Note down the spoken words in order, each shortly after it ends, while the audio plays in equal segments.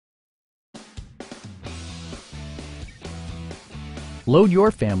Load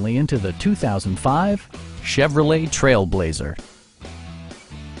your family into the 2005 Chevrolet Trailblazer.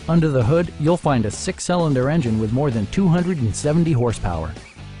 Under the hood, you'll find a 6-cylinder engine with more than 270 horsepower,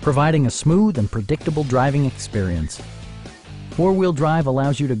 providing a smooth and predictable driving experience. Four-wheel drive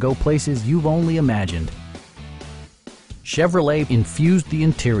allows you to go places you've only imagined. Chevrolet infused the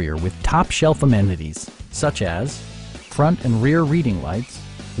interior with top-shelf amenities, such as front and rear reading lights,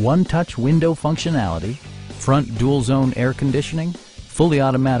 one-touch window functionality, front dual-zone air conditioning, fully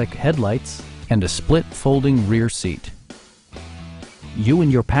automatic headlights, and a split folding rear seat. You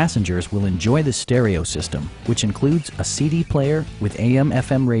and your passengers will enjoy the stereo system, which includes a CD player with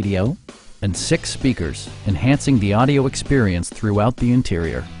AM/FM radio and 6 speakers, enhancing the audio experience throughout the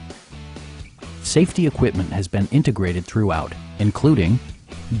interior. Safety equipment has been integrated throughout, including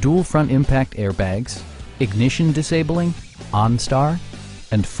dual front impact airbags, ignition disabling, OnStar,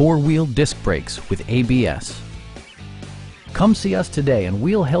 and 4-wheel disc brakes with ABS. Come see us today and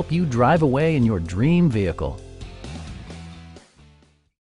we'll help you drive away in your dream vehicle.